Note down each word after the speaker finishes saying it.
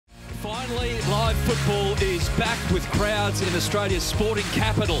Finally, live football is back with crowds in Australia's sporting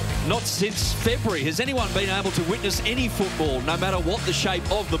capital. Not since February has anyone been able to witness any football, no matter what the shape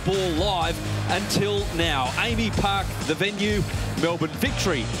of the ball, live until now. AAMI Park, the venue. Melbourne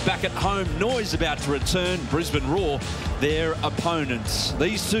Victory back at home. Noise about to return. Brisbane Roar, their opponents.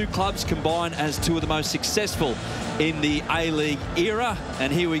 These two clubs combine as two of the most successful in the A-League era.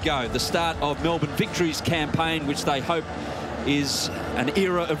 And here we go, the start of Melbourne Victory's campaign, which they hope is an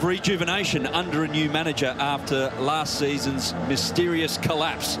era of rejuvenation under a new manager after last season's mysterious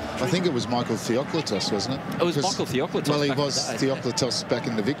collapse. I think it was Michael Theoklitos, wasn't it? It was Michael Theoklitos. Well, he was Theoklitos back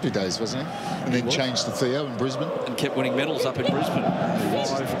in the Victory days, wasn't he? And then changed to Theo in Brisbane. And kept winning medals up in Brisbane.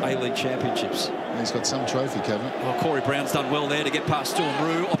 5 A-League championships. He's got some trophy, Kevin. Well, Corey Brown's done well there to get past Storm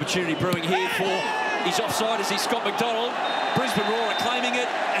Roo. Opportunity brewing here for his offside as he's Scott McDonald. Brisbane Roar are claiming it,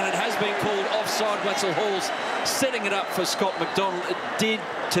 and it has been called offside. Wenzel-Halls setting it up for Scott McDonald. It did,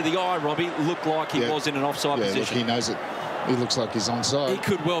 to the eye, Robbie, look like he was in an offside position. Look, he knows it. He looks like he's onside. He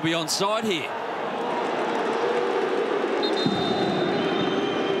could well be onside here.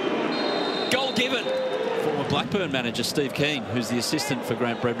 Goal given. Former Blackburn manager Steve Keane, who's the assistant for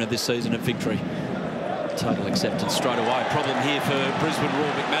Grant Brebner this season at Victory. Total acceptance straight away. Problem here for Brisbane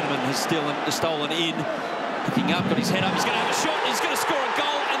Roar. McManaman has stolen in. Picking up, got his head up, he's going to have a shot, he's going to score a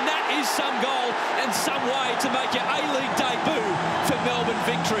goal, and that is some goal and some way to make your A-League debut for Melbourne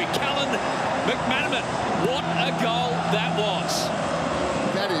Victory. Callan McManaman, what a goal that was.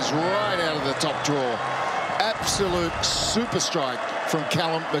 That is right out of the top drawer. Absolute super strike from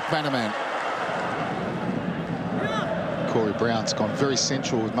Callan McManaman. Corey Brown's gone very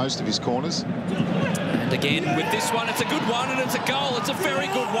central with most of his corners. And again, with this one, it's a good one, and it's a goal. It's a very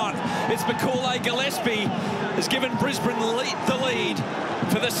good one. It's Macaulay Gillespie has given Brisbane the lead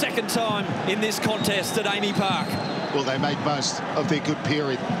for the second time in this contest at AAMI Park. Well, they made most of their good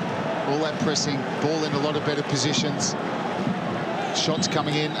period. All that pressing, ball in a lot of better positions. Shots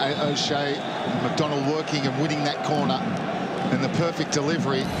coming in, O'Shea, McDonald working and winning that corner. And the perfect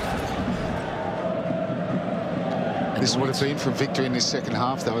delivery. This would have been from Victory in this second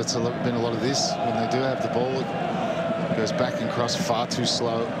half, though. It's been a lot of this. When they do have the ball, it goes back and cross far too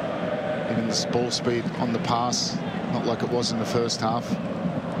slow. Even the ball speed on the pass, not like it was in the first half.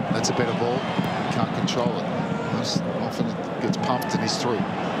 That's a better ball. You can't control it. Often it gets pumped and he's through.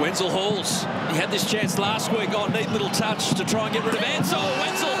 Wenzel-Halls, he had this chance last week. Oh, neat little touch to try and get rid of Ansel.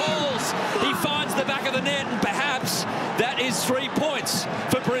 Wenzel-Halls, he finds the back of the net, and perhaps that is 3 points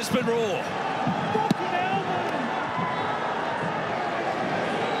for Brisbane Roar.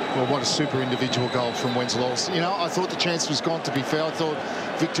 Well, what a super individual goal from Wenzel-Halls. You know, I thought the chance was gone, to be fair. I thought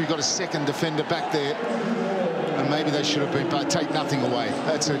Victory got a second defender back there, and maybe they should have been, but take nothing away.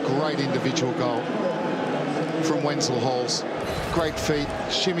 That's a great individual goal from Wenzel-Halls. Great feet,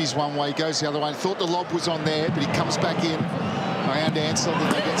 shimmies one way, goes the other way. I thought the lob was on there, but he comes back in around Ansel,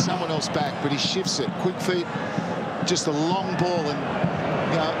 and they get someone else back, but he shifts it. Quick feet, just a long ball,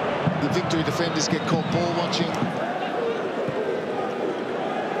 and, you know, the Victory defenders get caught ball watching.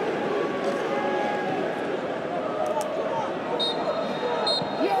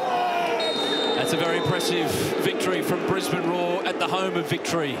 That's a very impressive victory from Brisbane Roar at the home of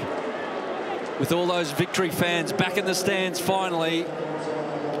Victory. With all those Victory fans back in the stands finally,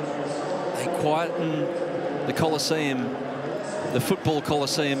 they quieten the Coliseum, the football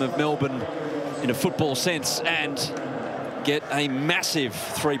Coliseum of Melbourne in a football sense, and get a massive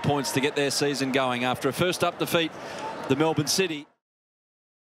 3 points to get their season going after a first up defeat, the Melbourne City.